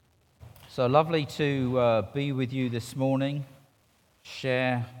So lovely to be with you this morning,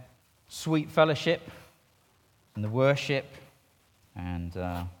 share sweet fellowship and the worship, and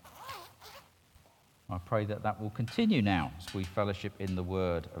I pray that that will continue now as we fellowship in the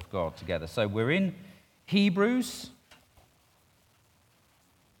Word of God together. So we're in Hebrews.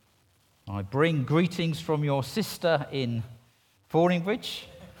 I bring greetings from your sister in Fordingbridge,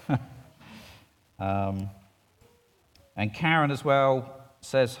 and Karen as well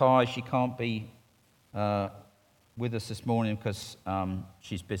says hi. She can't be with us this morning because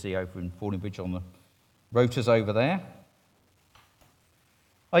she's busy over in Fordingbridge on the rotas over there.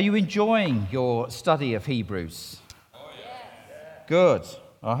 Are you enjoying your study of Hebrews? Oh, yes. Good.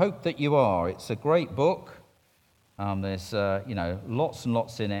 I hope that you are. It's a great book. There's lots and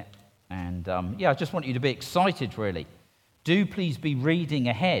lots in it, and I just want you to be excited. Really, do please be reading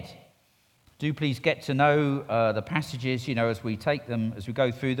ahead. Do please get to know the passages, as we take them, as we go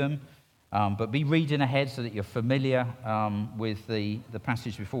through them. But be reading ahead so that you're familiar with the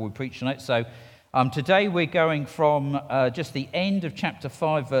passage before we preach on it. So today we're going from just the end of chapter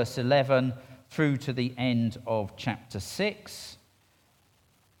 5, verse 11, through to the end of chapter 6.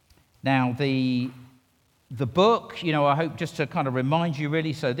 Now, the book, I hope just to kind of remind you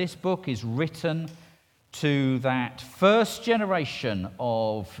really, so this book is written to that first generation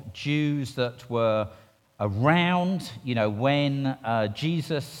of Jews that were around, when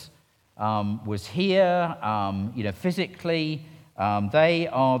Jesus was here, physically. They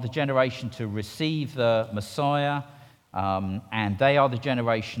are the generation to receive the Messiah, and they are the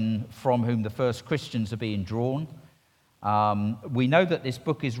generation from whom the first Christians are being drawn. We know that this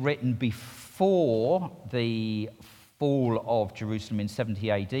book is written before the fall of Jerusalem in 70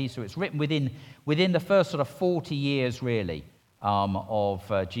 AD, so it's written within the first sort of 40 years, really,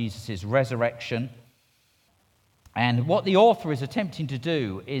 of Jesus' resurrection. And what the author is attempting to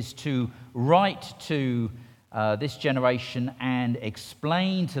do is to write to this generation and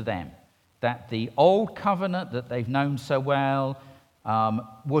explain to them that the old covenant that they've known so well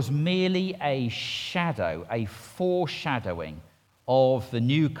was merely a shadow, a foreshadowing of the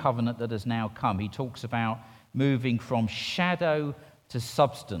new covenant that has now come. He talks about moving from shadow to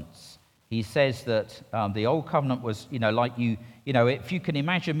substance. He says that the old covenant was, like if you can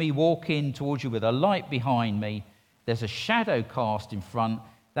imagine me walking towards you with a light behind me, there's a shadow cast in front.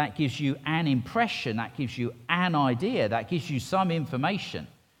 That gives you an impression, that gives you an idea, that gives you some information.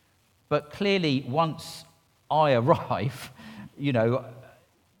 But clearly, once I arrive,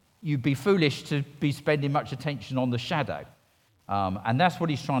 you'd be foolish to be spending much attention on the shadow. And that's what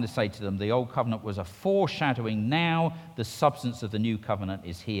he's trying to say to them. The old covenant was a foreshadowing. Now the substance of the new covenant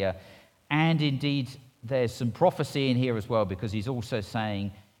is here. And indeed, there's some prophecy in here as well, because he's also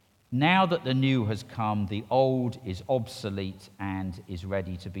saying, now that the new has come, the old is obsolete and is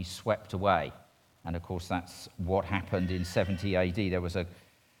ready to be swept away. And of course, that's what happened in 70 AD. There was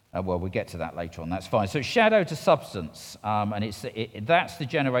we'll get to that later on. That's fine. So shadow to substance. And that's the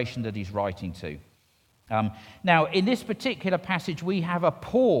generation that he's writing to. Now, in this particular passage, we have a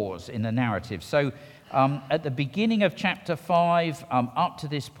pause in the narrative. So at the beginning of chapter 5, up to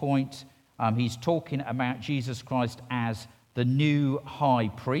this point, he's talking about Jesus Christ as the new high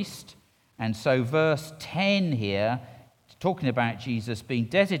priest. And so verse 10 here, talking about Jesus being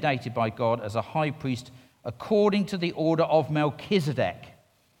designated by God as a high priest according to the order of Melchizedek.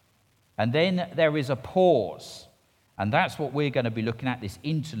 And then there is a pause. And that's what we're going to be looking at, this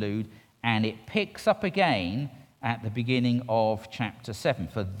interlude. And it picks up again at the beginning of chapter 7.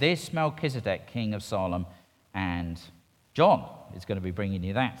 For this Melchizedek, king of Salem, and John is going to be bringing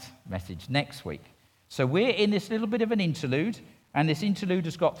you that message next week. So we're in this little bit of an interlude, and this interlude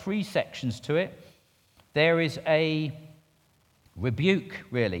has got 3 sections to it. There is a rebuke,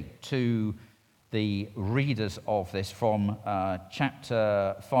 really, to the readers of this from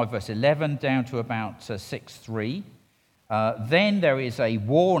chapter 5, verse 11, down to about 6:3. Then there is a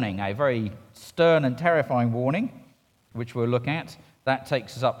warning, a very stern and terrifying warning, which we'll look at. That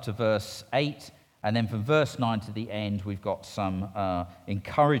takes us up to verse 8. And then from verse 9 to the end, we've got some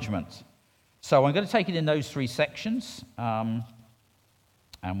encouragement. So I'm going to take it in those 3 sections. And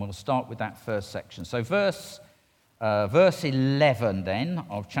we'll start with that first section. So verse 11 then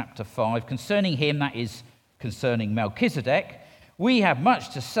of chapter 5, concerning him, that is concerning Melchizedek, we have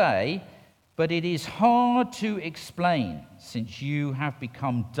much to say, but it is hard to explain since you have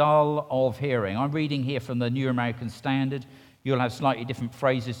become dull of hearing. I'm reading here from the New American Standard. You'll have slightly different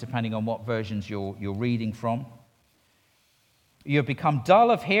phrases depending on what versions you're reading from. You have become dull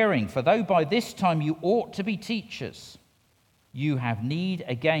of hearing, for though by this time you ought to be teachers, you have need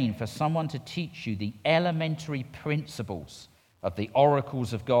again for someone to teach you the elementary principles of the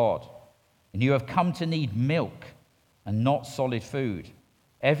oracles of God. and you have come to need milk and not solid food.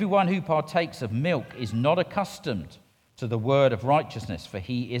 Everyone who partakes of milk is not accustomed to the word of righteousness, for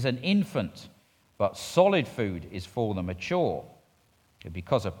he is an infant, but solid food is for the mature, who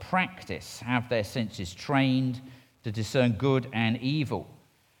because of practice have their senses trained to discern good and evil.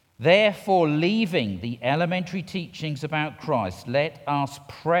 Therefore, leaving the elementary teachings about Christ, let us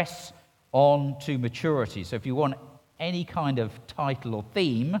press on to maturity. So if you want any kind of title or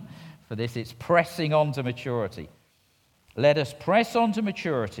theme for this, it's pressing on to maturity. Let us press on to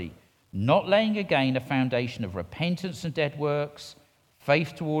maturity, not laying again a foundation of repentance and dead works,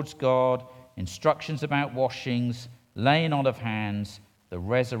 faith towards God, instructions about washings, laying on of hands, the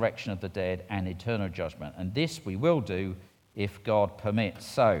resurrection of the dead, and eternal judgment. And this we will do if God permits.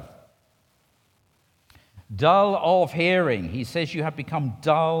 So, dull of hearing. He says you have become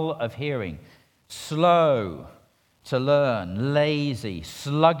dull of hearing. Slow to learn, lazy,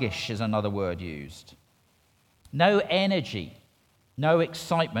 sluggish is another word used. No energy, no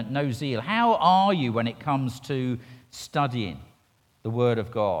excitement, no zeal. How are you when it comes to studying the Word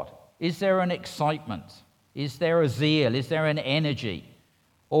of God? Is there an excitement? Is there a zeal? Is there an energy?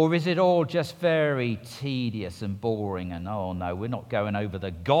 Or is it all just very tedious and boring and, oh no, we're not going over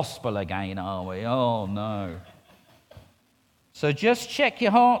the gospel again, are we? Oh no. So just check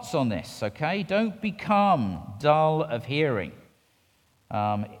your hearts on this, okay? Don't become dull of hearing.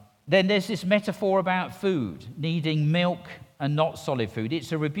 Then there's this metaphor about food, needing milk and not solid food.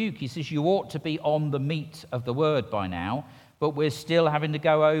 It's a rebuke. He says you ought to be on the meat of the word by now, but we're still having to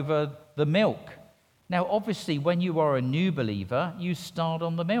go over the milk. Now, obviously, when you are a new believer, you start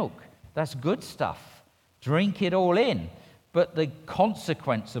on the milk. That's good stuff. Drink it all in. But the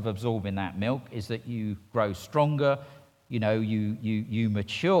consequence of absorbing that milk is that you grow stronger, you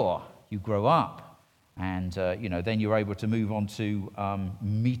mature, you grow up, and, then you're able to move on to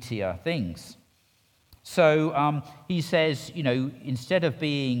meatier things. So he says, instead of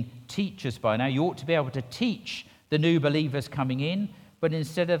being teachers by now, you ought to be able to teach the new believers coming in. But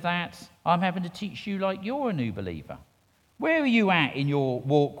instead of that, I'm having to teach you like you're a new believer. Where are you at in your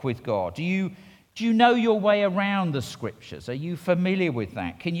walk with God? Do you know your way around the Scriptures? Are you familiar with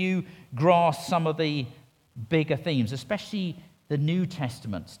that? Can you grasp some of the bigger themes, especially the New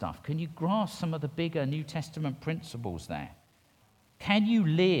Testament stuff? Can you grasp some of the bigger New Testament principles there? Can you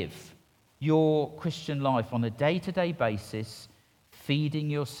live your Christian life on a day-to-day basis, feeding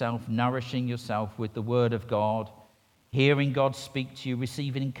yourself, nourishing yourself with the Word of God, hearing God speak to you,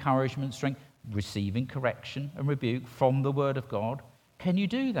 receiving encouragement, strength, receiving correction and rebuke from the Word of God? Can you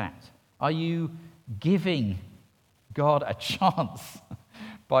do that? Are you giving God a chance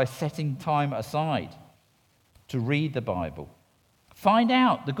by setting time aside to read the Bible? Find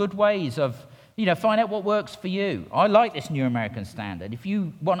out the good ways of, find out what works for you. I like this New American Standard. If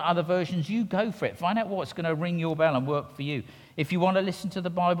you want other versions, you go for it. Find out what's going to ring your bell and work for you. If you want to listen to the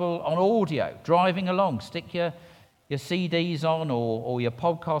Bible on audio, driving along, stick your CDs on or your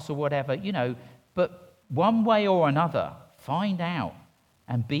podcasts or whatever, but one way or another, find out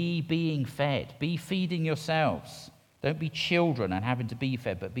and be being fed. Be feeding yourselves. Don't be children and having to be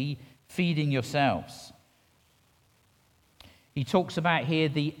fed, but be feeding yourselves. He talks about here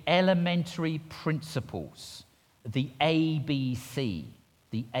the elementary principles, the ABC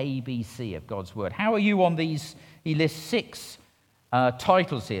of God's Word. How are you on these? He lists six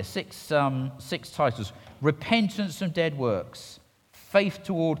titles here, six titles. Repentance from dead works, faith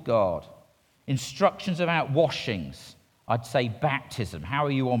toward God, instructions about washings. I'd say baptism. How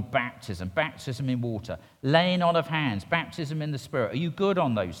are you on baptism? Baptism in water, laying on of hands, baptism in the Spirit. Are you good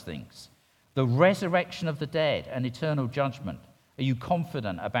on those things? The resurrection of the dead and eternal judgment. Are you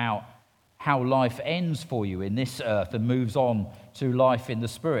confident about how life ends for you in this earth and moves on to life in the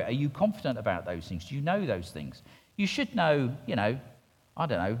Spirit? Are you confident about those things? Do you know those things? You should know, I don't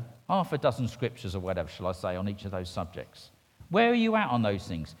know, half a dozen scriptures or whatever, shall I say, on each of those subjects. Where are you at on those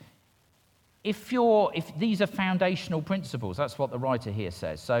things? If these are foundational principles, that's what the writer here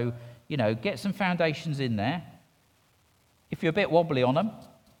says. So, get some foundations in there. If you're a bit wobbly on them,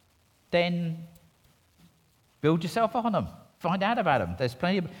 then build yourself up on them. Find out about them. There's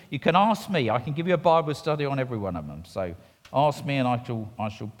plenty. You can ask me. I can give you a Bible study on every one of them. So ask me and I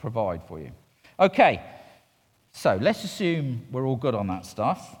shall provide for you. Okay, so let's assume we're all good on that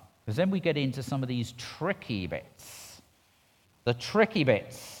stuff, because then we get into some of these tricky bits. The tricky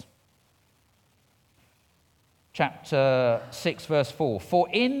bits. Chapter 6, verse 4. For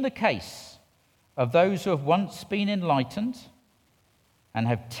in the case of those who have once been enlightened and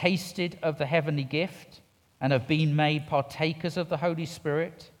have tasted of the heavenly gift and have been made partakers of the Holy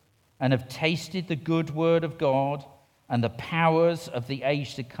Spirit and have tasted the good word of God and the powers of the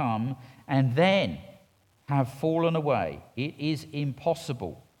age to come, and then have fallen away, it is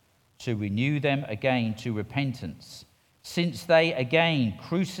impossible to renew them again to repentance, since they again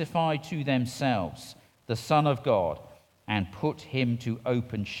crucify to themselves the Son of God and put him to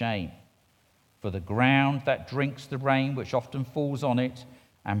open shame. For the ground that drinks the rain which often falls on it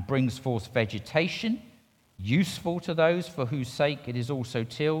and brings forth vegetation, useful to those for whose sake it is also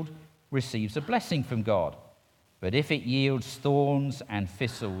tilled, receives a blessing from God. But if it yields thorns and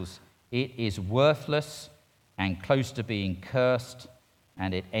thistles, it is worthless and close to being cursed,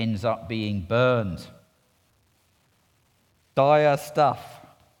 and it ends up being burned. Dire stuff.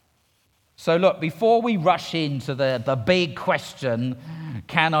 So look, before we rush into the big question,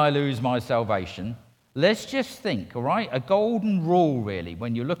 can I lose my salvation? Let's just think, all right? A golden rule, really,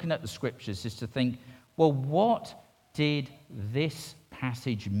 when you're looking at the scriptures, is to think, well, what did this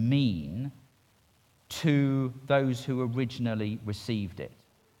passage mean to those who originally received it?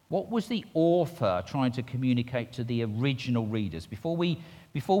 What was the author trying to communicate to the original readers? Before we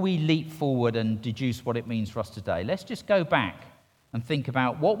leap forward and deduce what it means for us today, let's just go back and think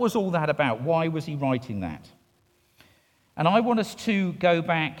about what was all that about? Why was he writing that? And I want us to go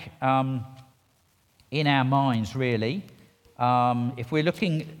back in our minds, really. If we're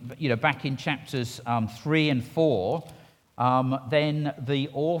looking back in chapters 3 and 4, then the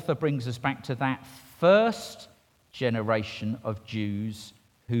author brings us back to that first generation of Jews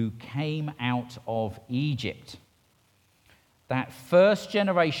who came out of Egypt. That first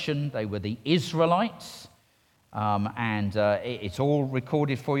generation, they were the Israelites, and it's all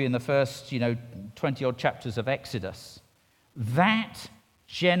recorded for you in the first 20-odd chapters of Exodus. That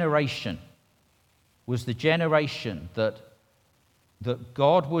generation was the generation that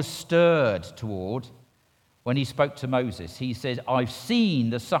God was stirred toward when he spoke to Moses. He said, I've seen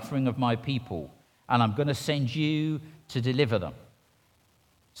the suffering of my people, and I'm going to send you to deliver them.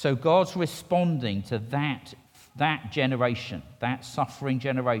 So God's responding to that generation, that suffering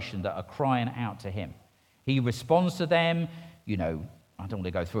generation that are crying out to him. He responds to them, I don't want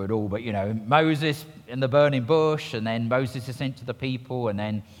to go through it all, but, Moses in the burning bush, and then Moses is sent to the people, and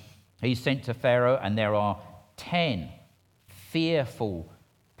then he's sent to Pharaoh, and there are 10 fearful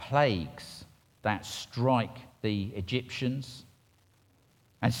plagues that strike the Egyptians.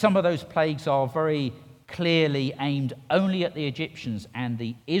 And some of those plagues are very clearly aimed only at the Egyptians, and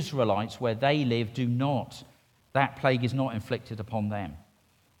the Israelites, where they live, do not. That plague is not inflicted upon them.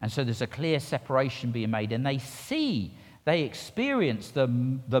 And so there's a clear separation being made, and they experience the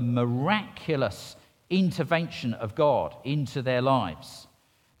miraculous intervention of God into their lives.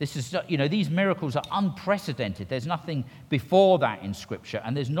 This is, these miracles are unprecedented. There's nothing before that in Scripture,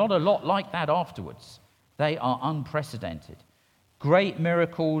 and there's not a lot like that afterwards. They are unprecedented. Great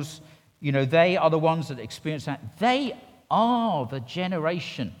miracles, they are the ones that experience that. They are the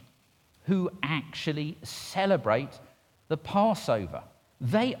generation who actually celebrate the Passover.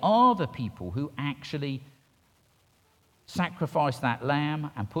 They are the people who actually sacrifice that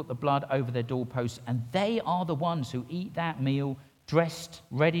lamb and put the blood over their doorposts, and they are the ones who eat that meal dressed,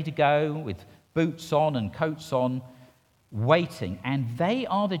 ready to go, with boots on and coats on, waiting. And they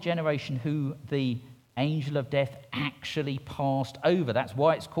are the generation who the angel of death actually passed over. That's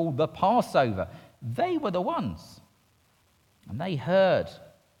why it's called the Passover. They were the ones. And they heard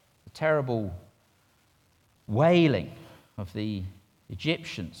the terrible wailing of the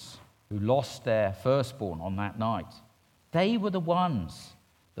Egyptians who lost their firstborn on that night. They were the ones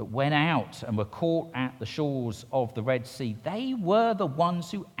that went out and were caught at the shores of the Red Sea. They were the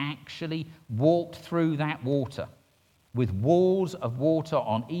ones who actually walked through that water with walls of water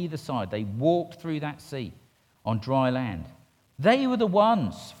on either side. They walked through that sea on dry land. They were the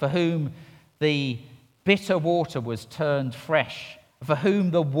ones for whom the bitter water was turned fresh, for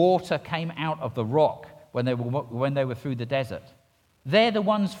whom the water came out of the rock when they were through the desert. They're the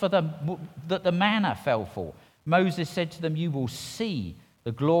ones that the manna fell for. Moses said to them, you will see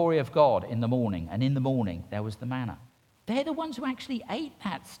the glory of God in the morning, and in the morning there was the manna. They're the ones who actually ate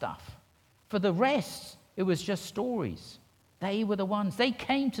that stuff. For the rest, it was just stories. They were the ones. They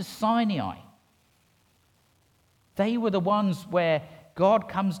came to Sinai. They were the ones where God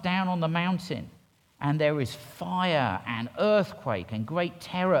comes down on the mountain, and there is fire and earthquake and great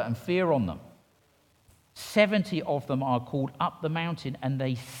terror and fear on them. 70 of them are called up the mountain, and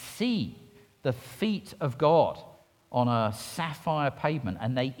they see the feet of God on a sapphire pavement,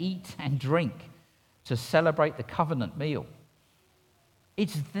 and they eat and drink to celebrate the covenant meal.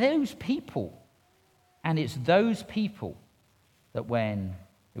 It's those people, and it's those people that when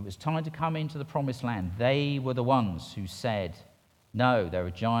it was time to come into the promised land, they were the ones who said, no, there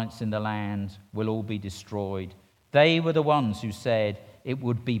are giants in the land, we'll all be destroyed. They were the ones who said it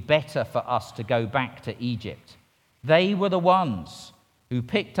would be better for us to go back to Egypt. They were the ones who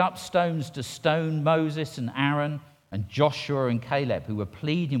picked up stones to stone Moses and Aaron and Joshua and Caleb, who were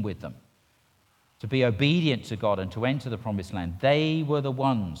pleading with them to be obedient to God and to enter the promised land. They were the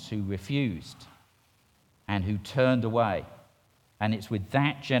ones who refused and who turned away. And it's with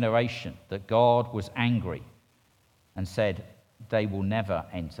that generation that God was angry and said they will never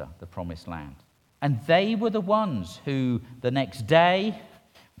enter the promised land. And they were the ones who the next day,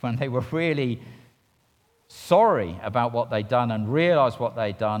 when they were really sorry about what they'd done and realized what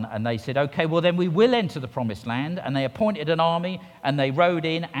they'd done, and they said, okay, well then we will enter the promised land. And they appointed an army and they rode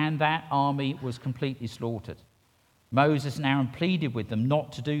in, and that army was completely slaughtered. Moses and Aaron pleaded with them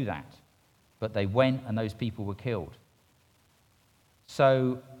not to do that, but they went and those people were killed.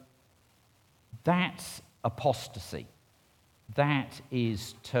 So that's apostasy. That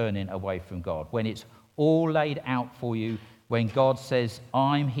is turning away from God. When it's all laid out for you, when God says,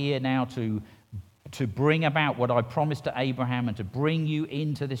 I'm here now to bring about what I promised to Abraham and to bring you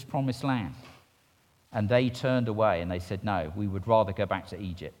into this promised land. And they turned away and they said, no, we would rather go back to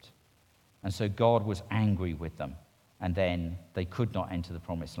Egypt. And so God was angry with them, and then they could not enter the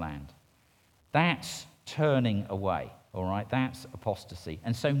promised land. That's turning away, all right? That's apostasy.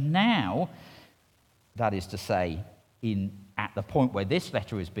 And so now, that is to say, at the point where this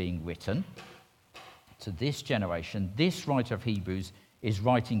letter is being written to this generation, this writer of Hebrews is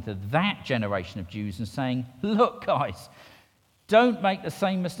writing to that generation of Jews and saying, look, guys, don't make the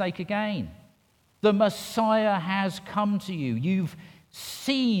same mistake again. The Messiah has come to you. You've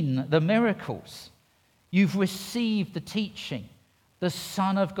seen the miracles. You've received the teaching. The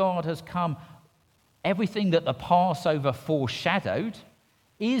Son of God has come. Everything that the Passover foreshadowed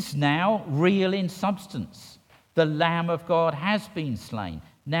is now real in substance. The Lamb of God has been slain.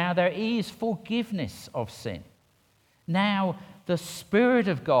 Now there is forgiveness of sin. Now the Spirit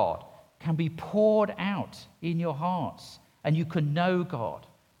of God can be poured out in your hearts, and you can know God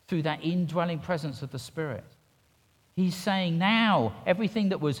through that indwelling presence of the Spirit. He's saying now everything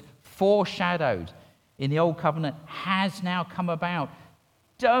that was foreshadowed in the Old Covenant has now come about.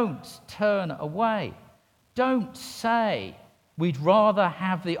 Don't turn away. Don't say we'd rather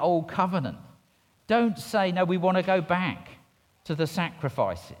have the Old Covenant. Don't say, no, we want to go back to the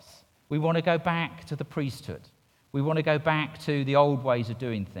sacrifices. We want to go back to the priesthood. We want to go back to the old ways of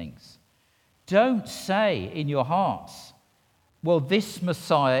doing things. Don't say in your hearts, well, this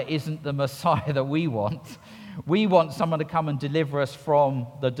Messiah isn't the Messiah that we want. We want someone to come and deliver us from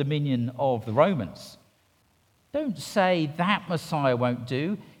the dominion of the Romans. Don't say that Messiah won't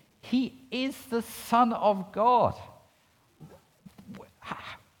do. He is the Son of God.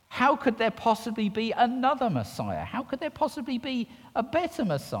 How could there possibly be another Messiah? How could there possibly be a better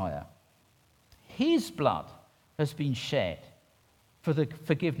Messiah? His blood has been shed for the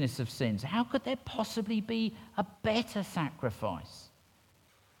forgiveness of sins. How could there possibly be a better sacrifice?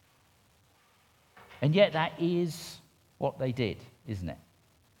 And yet that is what they did, isn't it?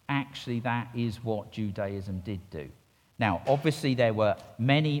 Actually, that is what Judaism did do. Now, obviously, there were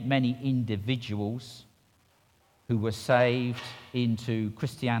many, many individuals who were saved into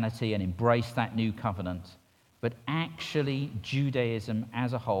Christianity and embraced that new covenant. But actually, Judaism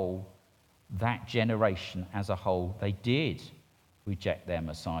as a whole, that generation as a whole, they did reject their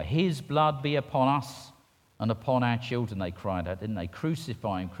Messiah. His blood be upon us and upon our children, they cried out, didn't they?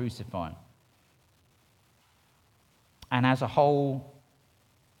 Crucify him, crucify him. And as a whole,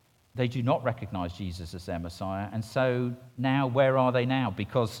 they do not recognize Jesus as their Messiah. And so now, where are they now?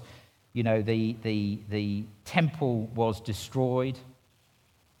 Because, you know, the temple was destroyed.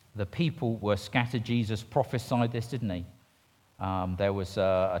 The people were scattered. Jesus prophesied this, didn't he? There was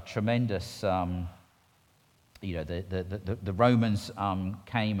a tremendous, the Romans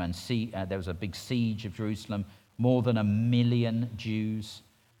came and there was a big siege of Jerusalem. More than 1 million Jews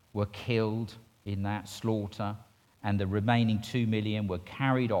were killed in that slaughter, and the remaining 2 million were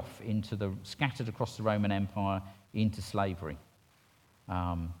carried off scattered across the Roman Empire into slavery.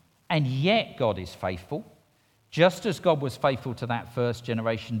 And yet God is faithful. Just as God was faithful to that first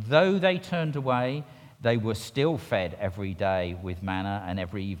generation, though they turned away, they were still fed every day with manna and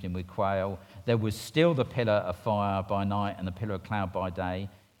every evening with quail. There was still the pillar of fire by night and the pillar of cloud by day.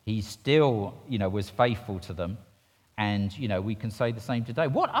 He still, was faithful to them. And, we can say the same today.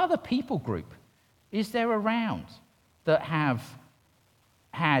 What other people group is there around that have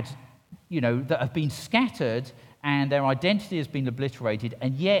had, that have been scattered and their identity has been obliterated,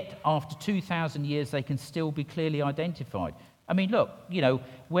 and yet after 2,000 years they can still be clearly identified? I mean, look,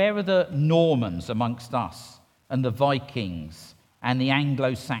 where are the Normans amongst us, and the Vikings, and the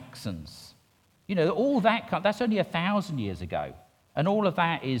Anglo-Saxons? All that's only 1,000 years ago. And all of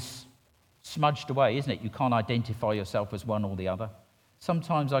that is smudged away, isn't it? You can't identify yourself as one or the other.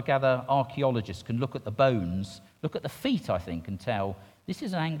 Sometimes I gather archaeologists can look at the bones, look at the feet, I think, and tell, this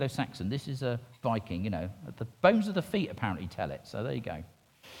is an Anglo-Saxon, this is a Viking, The bones of the feet apparently tell it, so there you go.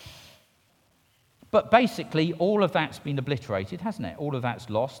 But basically, all of that's been obliterated, hasn't it? All of that's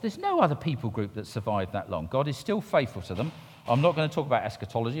lost. There's no other people group that survived that long. God is still faithful to them. I'm not going to talk about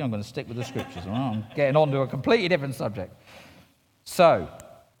eschatology. I'm going to stick with the scriptures. I'm getting on to a completely different subject. So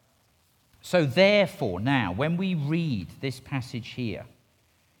therefore, now, when we read this passage here,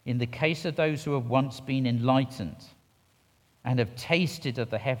 in the case of those who have once been enlightened and have tasted of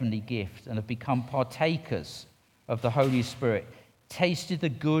the heavenly gift and have become partakers of the Holy Spirit, tasted the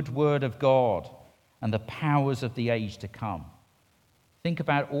good word of God and the powers of the age to come. Think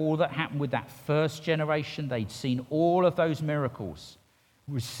about all that happened with that first generation. They'd seen all of those miracles,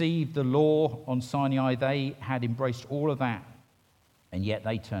 received the law on Sinai. They had embraced all of that, and yet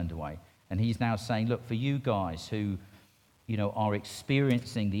they turned away. And he's now saying, look, for you guys who, are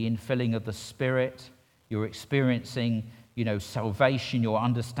experiencing the infilling of the Spirit, you're experiencing, salvation, you're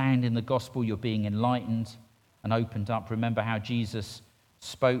understanding the gospel, you're being enlightened and opened up. Remember how Jesus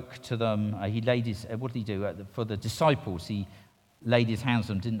spoke to them. He laid his, what did he do? For the disciples, he laid his hands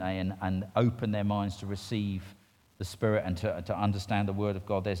on them, didn't they? And opened their minds to receive the Spirit and to understand the Word of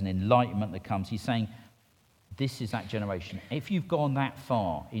God. There's an enlightenment that comes. He's saying, this is that generation. If you've gone that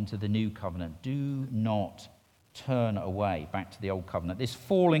far into the new covenant, do not turn away back to the old covenant. This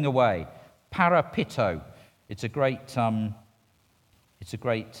falling away, parapito. It's a great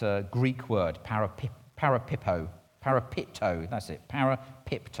Greek word, parapipto. That's it,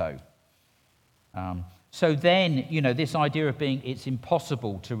 parapipto. So then, this idea of it's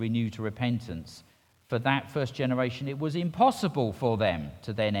impossible to renew to repentance. For that first generation, it was impossible for them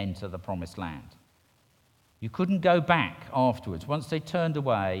to then enter the promised land. You couldn't go back afterwards. Once they turned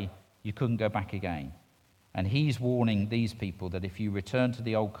away, you couldn't go back again. And he's warning these people that if you return to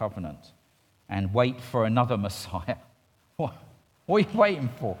the old covenant and wait for another Messiah, what are you waiting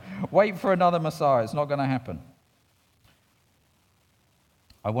for? Wait for another Messiah. It's not going to happen.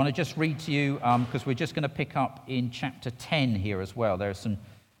 I want to just read to you, because we're just going to pick up in chapter 10 here as well. There's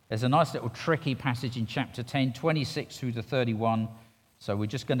a nice little tricky passage in chapter 10, 26 through to 31. So we're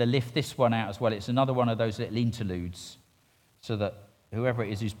just going to lift this one out as well. It's another one of those little interludes, so that whoever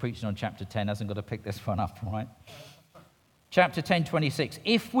it is who's preaching on chapter 10 hasn't got to pick this one up, right? Chapter 10, 26.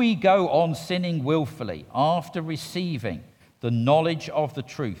 If we go on sinning willfully after receiving the knowledge of the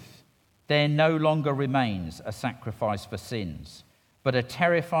truth, there no longer remains a sacrifice for sins, but a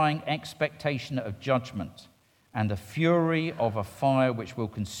terrifying expectation of judgment and the fury of a fire which will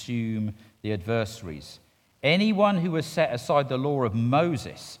consume the adversaries. Anyone who has set aside the law of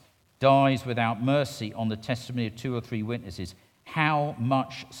Moses dies without mercy on the testimony of 2 or 3 witnesses. How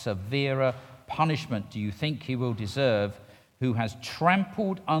much severer punishment do you think he will deserve who has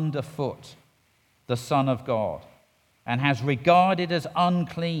trampled underfoot the Son of God and has regarded as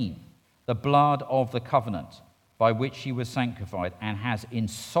unclean the blood of the covenant by which he was sanctified, and has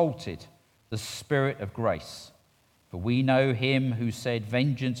insulted the Spirit of grace? For we know him who said,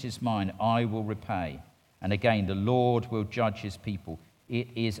 vengeance is mine, I will repay. And again, the Lord will judge his people. It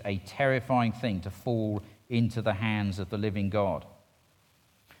is a terrifying thing to fall into the hands of the living God.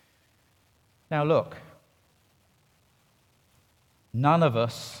 Now look, none of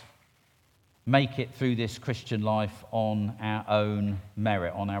us make it through this Christian life on our own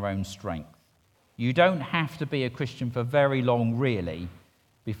merit, on our own strength. You don't have to be a Christian for very long, really,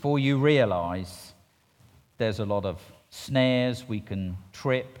 before you realize there's a lot of snares. We can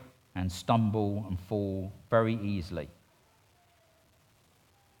trip and stumble and fall very easily.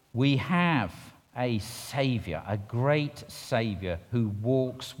 We have a Savior, a great Savior who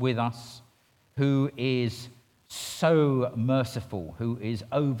walks with us, who is so merciful, who is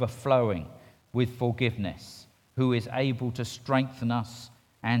overflowing with forgiveness, who is able to strengthen us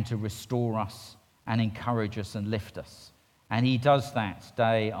and to restore us and encourage us and lift us. And he does that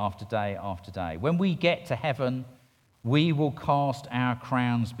day after day after day. When we get to heaven, we will cast our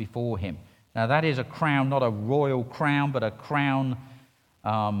crowns before him. Now that is a crown, not a royal crown, but a crown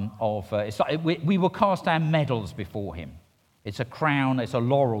we will cast our medals before him. It's a crown, it's a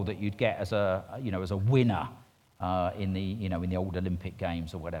laurel that you'd get as a winner in the old Olympic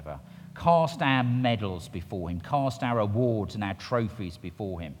Games or whatever. Cast our medals before him. Cast our awards and our trophies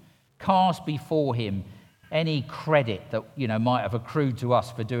before him. Cast before him any credit that might have accrued to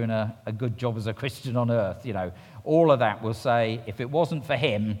us for doing a good job as a Christian on earth. All of that will say, if it wasn't for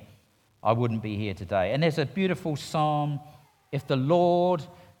him, I wouldn't be here today. And there's a beautiful psalm. If the Lord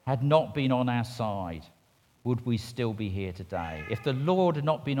had not been on our side, would we still be here today? If the Lord had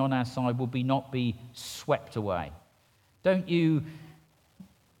not been on our side, would we not be swept away? Don't you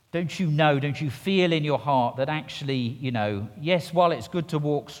feel in your heart that actually, yes, while it's good to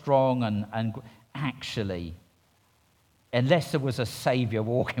walk strong and actually, unless there was a Saviour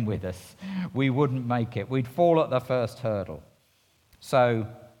walking with us, we wouldn't make it. We'd fall at the first hurdle. So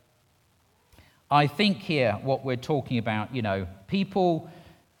I think here what we're talking about,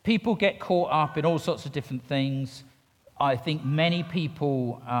 people get caught up in all sorts of different things. I think many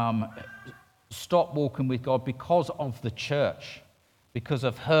people stop walking with God because of the church, because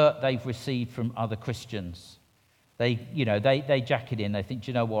of hurt they've received from other Christians. They jack it in. They think,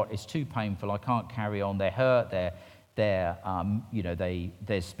 do you know what? It's too painful. I can't carry on. They're hurt.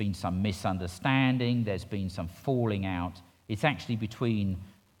 There's been some misunderstanding. There's been some falling out. It's actually between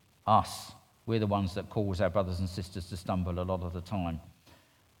us. We're the ones that cause our brothers and sisters to stumble a lot of the time.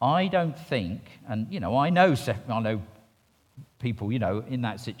 I don't think, and I know people, in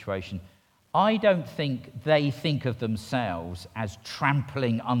that situation. I don't think they think of themselves as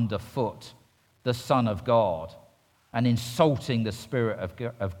trampling underfoot the Son of God and insulting the Spirit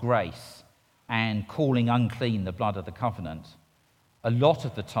of grace and calling unclean the blood of the covenant. A lot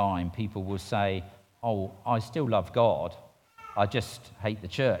of the time people will say, oh, I still love God, I just hate the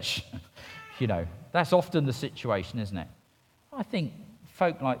church. That's often the situation, isn't it? I think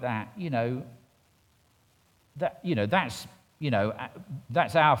folk like that,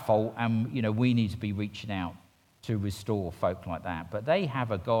 that's our fault, and we need to be reaching out to restore folk like that. But they have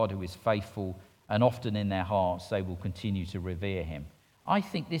a God who is faithful, and often in their hearts they will continue to revere him. I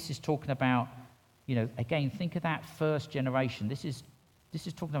think this is talking about, again, think of that first generation. This is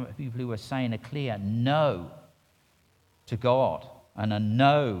talking about people who are saying a clear no to God, and a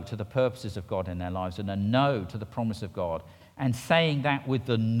no to the purposes of God in their lives, and a no to the promise of God, and saying that with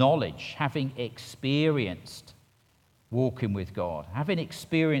the knowledge, having experienced walking with God, having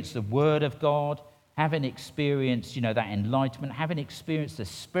experienced the Word of God, having experienced, that enlightenment, having experienced the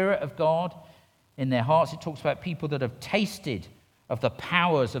Spirit of God in their hearts. It talks about people that have tasted of the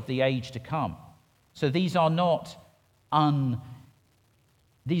powers of the age to come. So these are not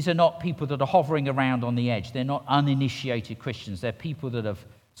people that are hovering around on the edge. They're not uninitiated Christians. They're people that have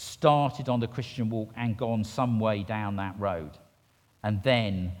started on the Christian walk and gone some way down that road, and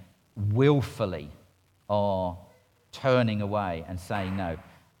then willfully are turning away and saying no.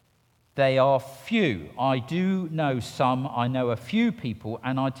 They are few. I do know some. I know a few people,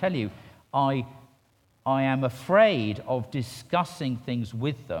 and I tell you, I am afraid of discussing things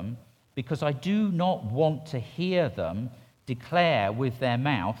with them because I do not want to hear them declare with their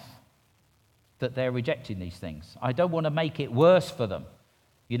mouth that they're rejecting these things. I don't want to make it worse for them.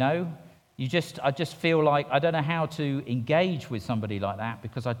 I just feel like I don't know how to engage with somebody like that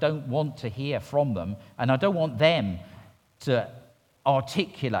because I don't want to hear from them, and I don't want them to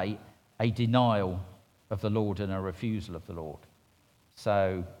articulate a denial of the Lord and a refusal of the Lord.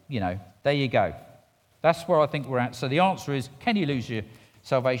 So, there you go. That's where I think we're at. So the answer is, can you lose your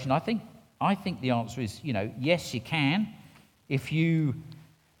salvation? I think the answer is, yes, you can. If you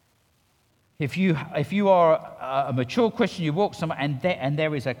are a mature Christian, you walk somewhere, and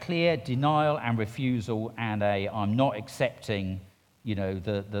there is a clear denial and refusal, and I'm not accepting,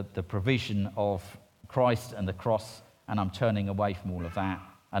 the provision of Christ and the cross, and I'm turning away from all of that,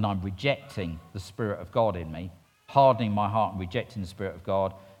 and I'm rejecting the Spirit of God in me, hardening my heart and rejecting the Spirit of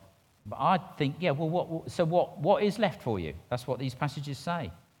God. But I think, what is left for you? That's what these passages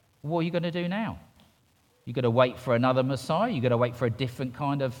say. What are you going to do now? You've got to wait for another Messiah? You've got to wait for a different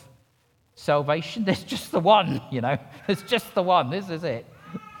kind of salvation? There's just the one, There's just the one. This is it.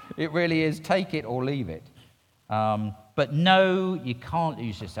 It really is. Take it or leave it. But no, you can't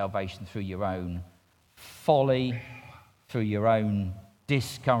lose your salvation through your own folly, through your own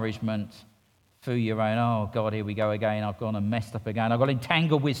discouragement, through your own, oh God, here we go again. I've gone and messed up again. I've got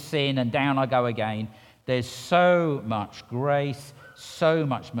entangled with sin and down I go again. There's so much grace, so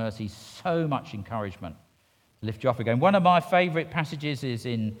much mercy, so much encouragement to lift you up again. One of my favorite passages is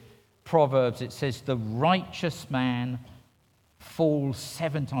in Proverbs. It says, the righteous man falls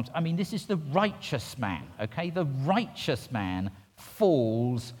 7 times. I mean, this is the righteous man, okay? The righteous man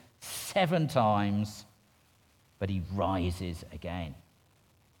falls 7 times, but he rises again.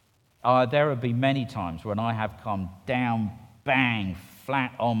 There have been many times when I have come down, bang,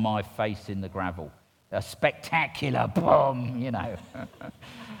 flat on my face in the gravel. A spectacular boom,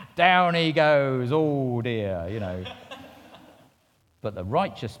 Down he goes, oh dear, But the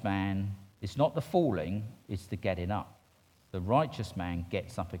righteous man, it's not the falling, it's the getting up. The righteous man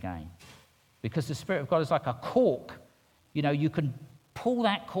gets up again. Because the Spirit of God is like a cork. You can pull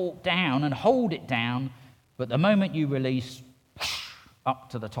that cork down and hold it down, but the moment you release, up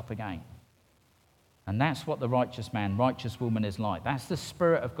to the top again. And that's what the righteous man, righteous woman is like. That's the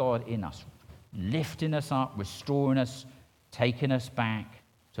Spirit of God in us, lifting us up, restoring us, taking us back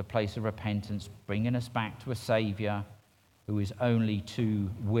to a place of repentance, bringing us back to a Saviour who is only too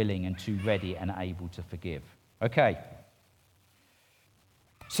willing and too ready and able to forgive. Okay.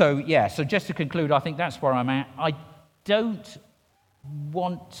 So just to conclude, I think that's where I'm at. I don't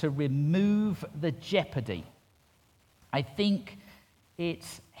want to remove the jeopardy. I think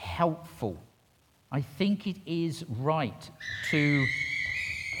it's helpful. I think it is right to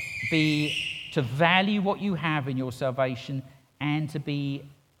value what you have in your salvation and to be,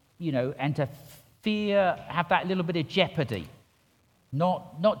 and to have that little bit of jeopardy.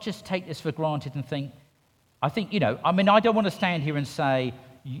 Not just take this for granted and think, I don't want to stand here and say,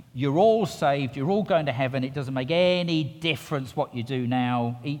 you're all saved, you're all going to heaven, it doesn't make any difference what you do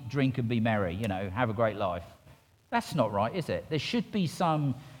now, eat, drink, and be merry, have a great life. That's not right, is it? There should be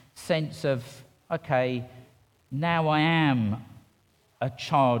some sense of, okay, now I am a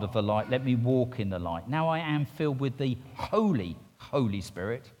child of the light, let me walk in the light. Now I am filled with the Holy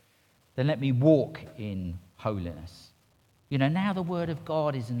Spirit, then let me walk in holiness. Now the Word of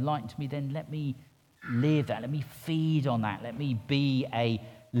God is enlightened to me, then let me live that, let me feed on that, let me be a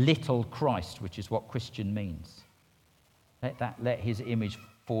little Christ, which is what Christian means. Let his image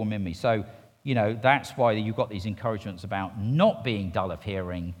form in me. So, that's why you've got these encouragements about not being dull of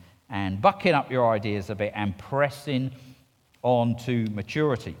hearing and bucking up your ideas a bit and pressing on to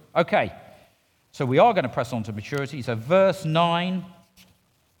maturity. Okay, so we are going to press on to maturity. So verse 9,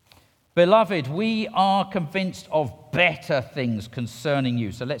 beloved, we are convinced of better things concerning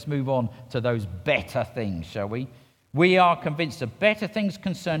you. So let's move on to those better things, shall we? We are convinced of better things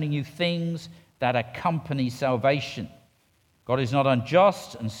concerning you, things that accompany salvation. God is not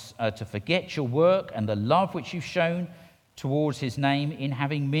unjust to forget your work and the love which you've shown towards his name in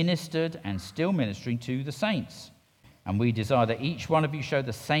having ministered and still ministering to the saints. And we desire that each one of you show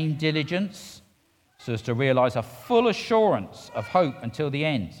the same diligence so as to realize a full assurance of hope until the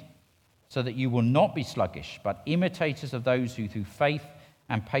end, so that you will not be sluggish, but imitators of those who through faith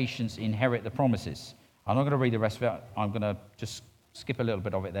and patience inherit the promises. I'm not going to read the rest of it. I'm going to just skip a little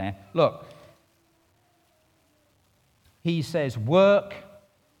bit of it there. Look, he says work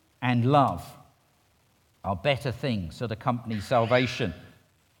and love are better things that accompany salvation.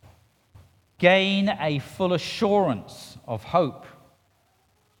 Gain a full assurance of hope.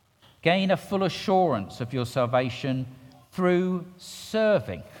 Gain a full assurance of your salvation through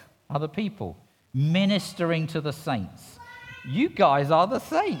serving other people, ministering to the saints. You guys are the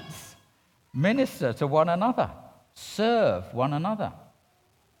saints. Minister to one another. Serve one another.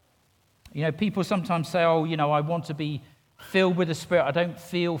 People sometimes say, I want to be filled with the Spirit. I don't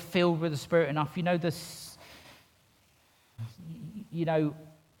feel filled with the Spirit enough.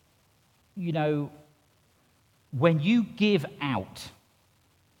 When you give out,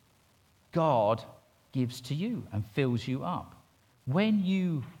 God gives to you and fills you up. When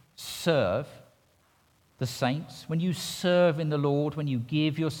you serve the saints, when you serve in the Lord, when you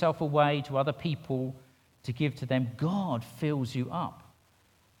give yourself away to other people to give to them, God fills you up.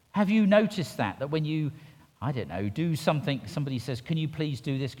 Have you noticed that when you, do something, somebody says, can you please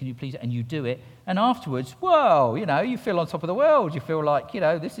do this, can you please, and you do it, and afterwards, whoa, you feel on top of the world, you feel like,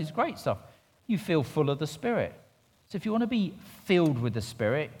 this is great stuff. You feel full of the Spirit. So if you want to be filled with the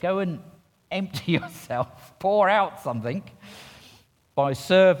Spirit, go and empty yourself, pour out something by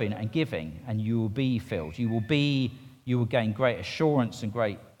serving and giving, and you will be filled. You will gain great assurance and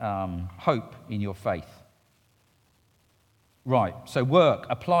great hope in your faith. Right, so work,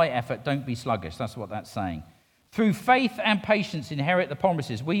 apply effort, don't be sluggish. That's what that's saying. Through faith and patience inherit the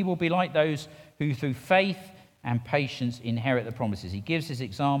promises. We will be like those who through faith and patience inherit the promises. He gives his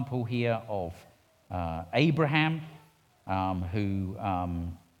example here of Abraham, who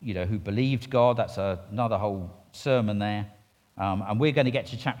believed God. That's another whole sermon there. And we're going to get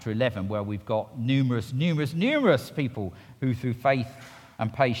to chapter 11, where we've got numerous people who through faith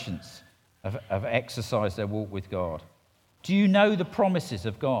and patience have exercised their walk with God. Do you know the promises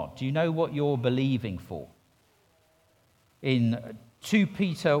of God? Do you know what you're believing for? In 2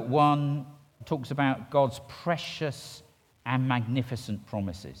 Peter 1, it talks about God's precious and magnificent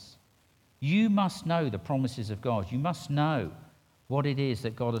promises. You must know the promises of God. You must know what it is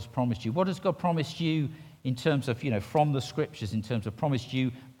that God has promised you. What has God promised you in terms of, from the scriptures, in terms of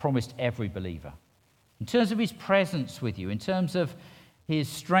promised every believer? In terms of his presence with you, in terms of his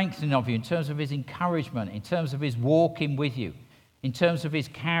strengthening of you, in terms of his encouragement, in terms of his walking with you, in terms of his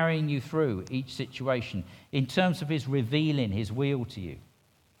carrying you through each situation, in terms of his revealing his will to you,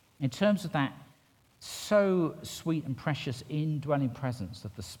 in terms of that so sweet and precious indwelling presence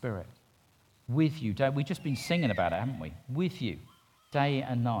of the Spirit with you. We've just been singing about it, haven't we? With you, day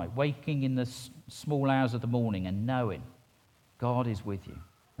and night, waking in the small hours of the morning and knowing God is with you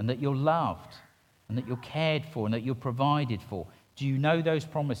and that you're loved and that you're cared for and that you're provided for. Do you know those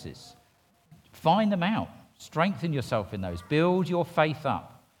promises? Find them out. Strengthen yourself in those. Build your faith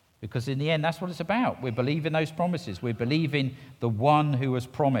up, because in the end, that's what it's about. We're believing those promises. We're believing the one who has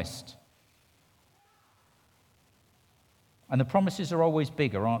promised. And the promises are always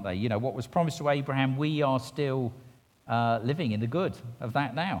bigger, aren't they? You know, what was promised to Abraham, we are still living in the good of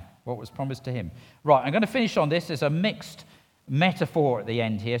that now, what was promised to him. Right, I'm going to finish on this. There's a mixed metaphor at the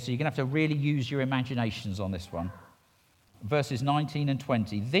end here, so you're going to have to really use your imaginations on this one. Verses 19 and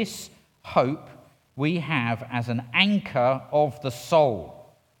 20. This hope we have as an anchor of the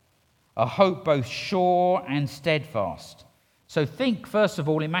soul, a hope both sure and steadfast. So think,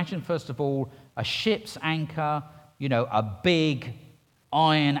 imagine first of all, a ship's anchor, you know, a big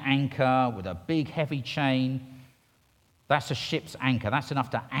iron anchor with a big heavy chain. That's a ship's anchor. That's enough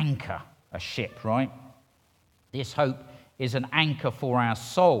to anchor a ship, right? This hope is an anchor for our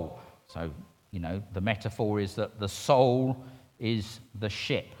soul. So, you know, the metaphor is that the soul is the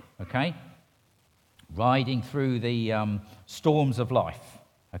ship, okay? Riding through the storms of life,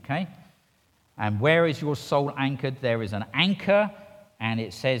 okay? And where is your soul anchored? There is an anchor, and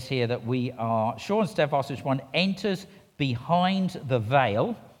it says here that we are sure and steadfast, which one enters behind the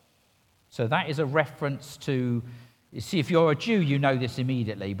veil. So that is a reference to, you see, if you're a Jew, you know this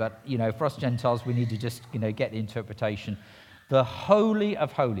immediately, but, you know, for us Gentiles, we need to just, you know, get the interpretation. The Holy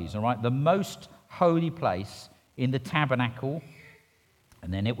of Holies, all right, the most holy place in the tabernacle,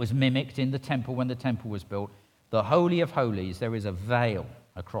 and then it was mimicked in the temple when the temple was built. The Holy of Holies, there is a veil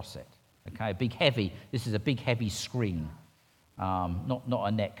across it, okay, this is a big heavy screen, not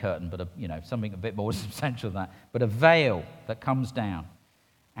a net curtain, but something a bit more substantial than that, but a veil that comes down.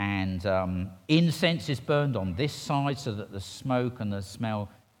 And incense is burned on this side so that the smoke and the smell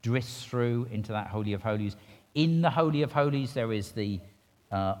drifts through into that Holy of Holies. In the Holy of Holies, there is the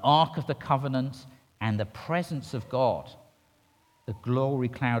Ark of the Covenant and the presence of God. The glory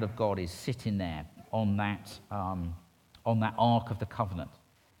cloud of God is sitting there on that Ark of the Covenant.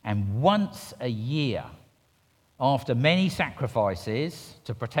 And once a year, after many sacrifices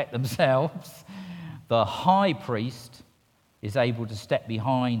to protect themselves, the high priest is able to step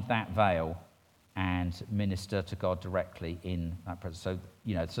behind that veil and minister to God directly in that presence.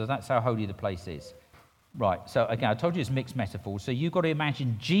 So that's how holy the place is. Right, so again, I told you it's mixed metaphors. So you've got to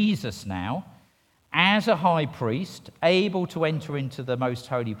imagine Jesus now as a high priest, able to enter into the most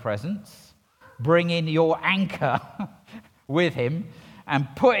holy presence, bring in your anchor with him, and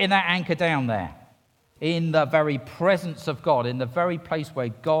putting that anchor down there in the very presence of God, in the very place where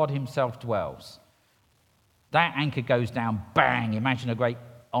God himself dwells. That anchor goes down, bang, imagine a great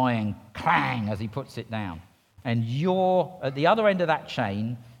iron clang as he puts it down. And at the other end of that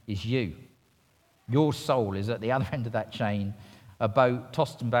chain is you. Your soul is at the other end of that chain, a boat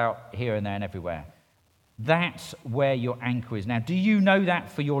tossed about here and there and everywhere. That's where your anchor is. Now, do you know that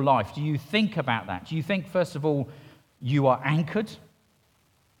for your life? Do you think about that? Do you think, first of all, you are anchored,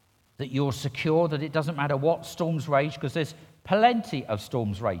 that you're secure, that it doesn't matter what storms rage, because there's plenty of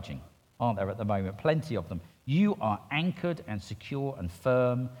storms raging, aren't there, at the moment? Plenty of them. You are anchored and secure and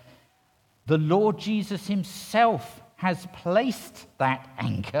firm. The Lord Jesus himself has placed that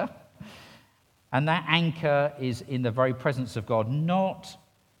anchor, and that anchor is in the very presence of God, not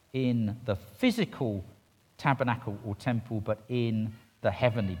in the physical tabernacle or temple, but in the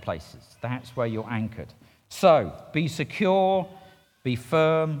heavenly places. That's where you're anchored. So, be secure, be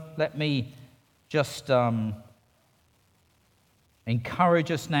firm. Let me just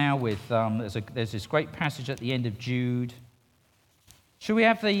encourage us now with, there's this great passage at the end of Jude. Should we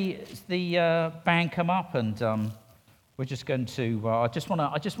have the band come up? And we're just going to, I just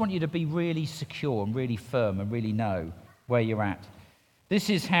want you to be really secure and really firm and really know where you're at. This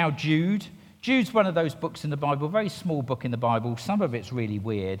is how Jude's one of those books in the Bible, a very small book in the Bible. Some of it's really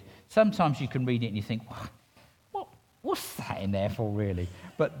weird. Sometimes you can read it and you think, what's that in there for, really?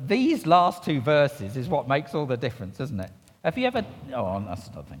 But these last two verses is what makes all the difference, isn't it? Have you ever... Oh, that's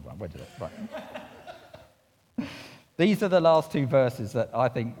another thing. Right, where did it... Right. These are the last two verses that I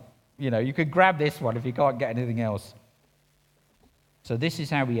think, you could grab this one if you can't get anything else. So this is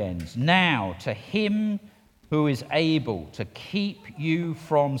how he ends. Now, to him who is able to keep you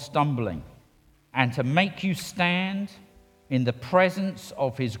from stumbling and to make you stand in the presence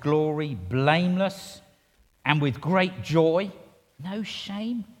of his glory blameless and with great joy. No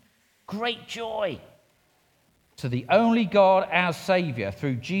shame. Great joy. To the only God, our Saviour,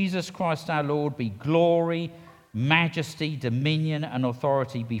 through Jesus Christ our Lord, be glory, majesty, dominion, and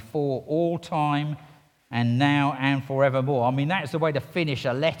authority before all time, and now and forevermore. I mean, that's the way to finish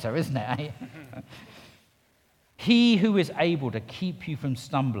a letter, isn't it? He who is able to keep you from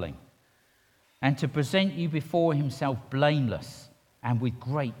stumbling and to present you before himself blameless and with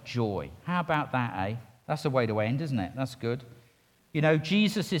great joy. How about that, eh? That's the way to end, isn't it? That's good. You know,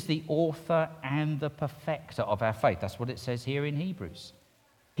 Jesus is the author and the perfecter of our faith. That's what it says here in Hebrews.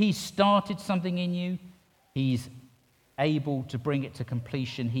 He started something in you. He's able to bring it to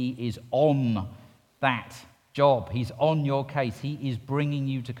completion. He is on that job. He's on your case. He is bringing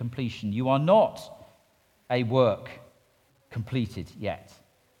you to completion. You are not a work completed yet.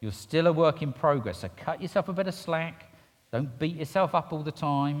 You're still a work in progress. So cut yourself a bit of slack. Don't beat yourself up all the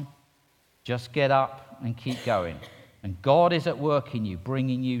time. Just get up and keep going. And God is at work in you,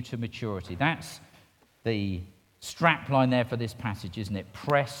 bringing you to maturity. That's the strapline there for this passage, isn't it?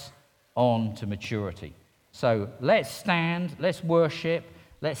 Press on to maturity. So let's stand, let's worship,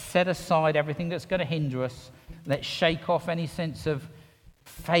 let's set aside everything that's going to hinder us. Let's shake off any sense of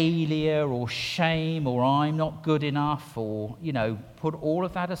failure or shame or I'm not good enough or, put all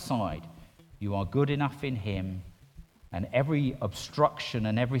of that aside. You are good enough in him, and every obstruction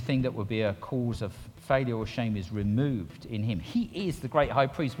and everything that would be a cause of failure or shame is removed in him. He is the great high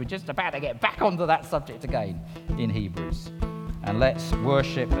priest. We're just about to get back onto that subject again in Hebrews. And let's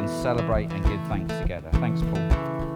worship and celebrate and give thanks together. Thanks, Paul.